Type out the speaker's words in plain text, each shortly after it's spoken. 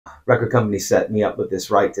record company set me up with this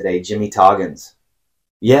right today. Jimmy Toggins.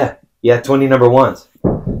 Yeah, 20 number ones.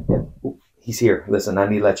 Yeah. Ooh, he's here. Listen, I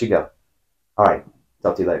need to let you go. All right,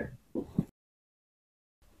 talk to you later.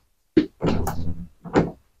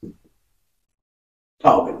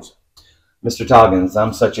 Toggins. Mr. Toggins,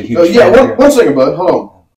 I'm such a huge fan. Yeah, one second, bud. Hold on.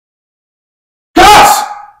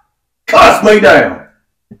 Cuss me down.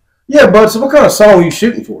 Yeah, bud, so what kind of song are you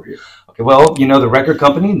shooting for here? Okay, well, you know, the record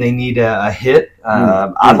company, they need a hit.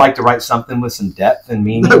 I'd like to write something with some depth and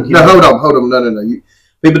meaning. No, hold on. No.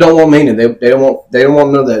 People don't want meaning. They don't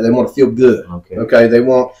want none of that. They want to feel good. Okay. They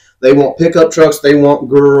want pickup trucks. They want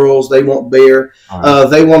girls. They want beer. Right.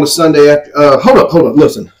 They want a Sunday after. Hold up.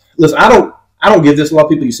 Listen. I don't give this a lot of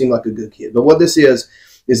people. You seem like a good kid, but what this is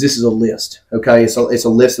this is a list. Okay, it's a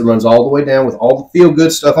list that runs all the way down with all the feel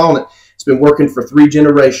good stuff on it. It's been working for 3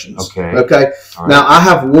 generations. Okay. Right. Now I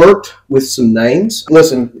have worked with some names.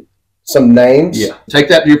 Listen, some names. Yeah. Take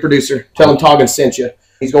that to your producer. Tell him Toggins sent you.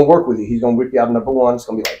 He's going to work with you. He's going to whip you out number 1. It's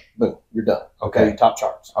going to be like, boom, you're done. Okay. Top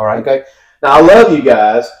charts. All right. Okay. Now, I love you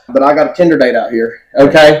guys, but I got a Tinder date out here.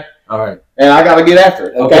 Okay. All right. And I got to get after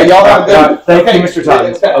it. Okay. Y'all have a good. Thank you, Mr.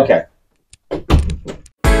 Toggins. Okay.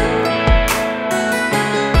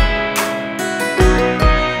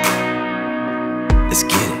 Let's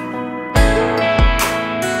get it.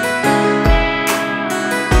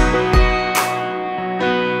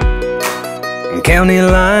 County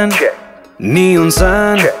line. Check. Neon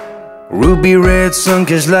sign. Check. Ruby red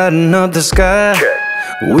sun-kissed lighting up the sky.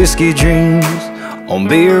 Check. Whiskey dreams on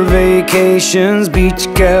beer vacations, beach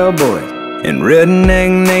cowboys and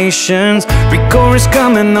redneck nations. Pre-chorus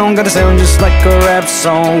coming on, gotta sound just like a rap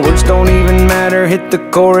song. Words don't even matter, hit the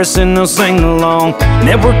chorus and they'll sing along.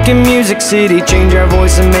 Network in Music City, change our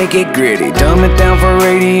voice and make it gritty. Dumb it down for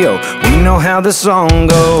radio, we know how the song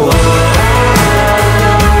goes.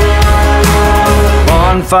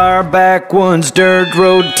 Bonfire backwoods, dirt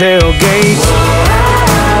road tailgates.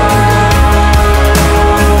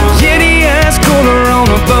 Yeti ass cooler on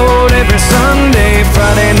a boat every Sunday.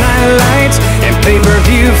 Friday night lights and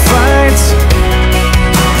pay-per-view fights.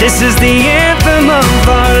 This is the anthem of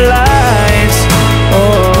our lives.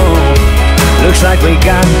 Oh, looks like we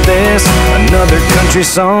got this. Another country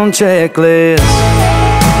song checklist.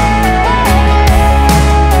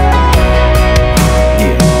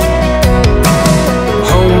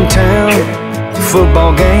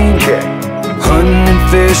 Football game, hunting and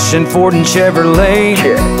fishing, Ford and Chevrolet.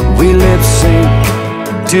 We lip sync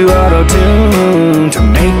to auto-tune. To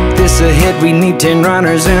make this a hit, we need 10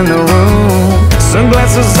 runners in the room.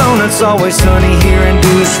 Sunglasses on, it's always sunny here in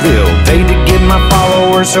Deuceville. Paid to get my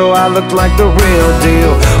followers so I look like the real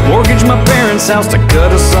deal. Mortgage my parents' house to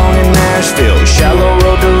cut a song in Nashville. Shallow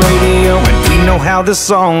road to radio, and we know how this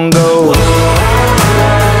song goes.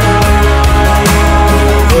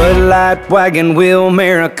 Bud Light, wagon wheel,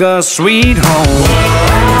 America, sweet home.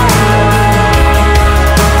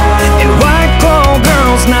 And White Claw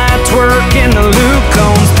girls' night twerk in the Luke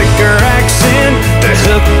Combs. Pick her accent to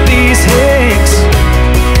hook these hicks.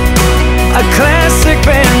 A classic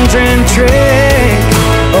Van trick.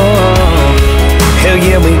 Oh, hell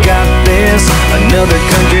yeah, we got this. Another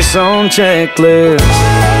country song checklist.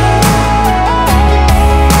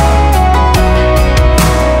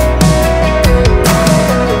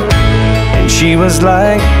 She was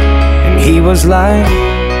like, and he was like,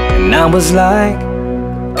 and I was like,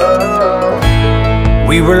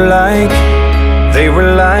 we were like, they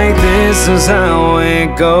were like, this is how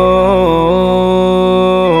it goes.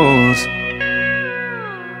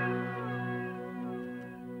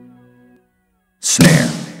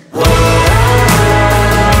 Snare.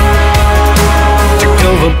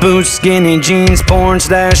 Tacova boots, skinny jeans, porn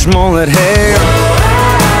stash, mullet hair.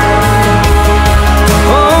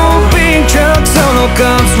 Trucks, solo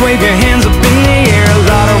cups, wave your hands up in the air. A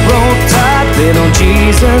lot of roll tide, little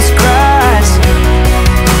Jesus Christ.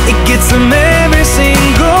 It gets them every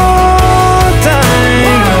single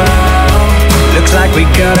time. Looks like we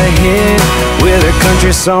got a hit with a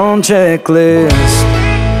country song checklist.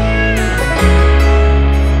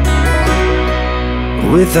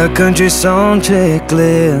 With a country song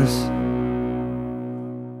checklist.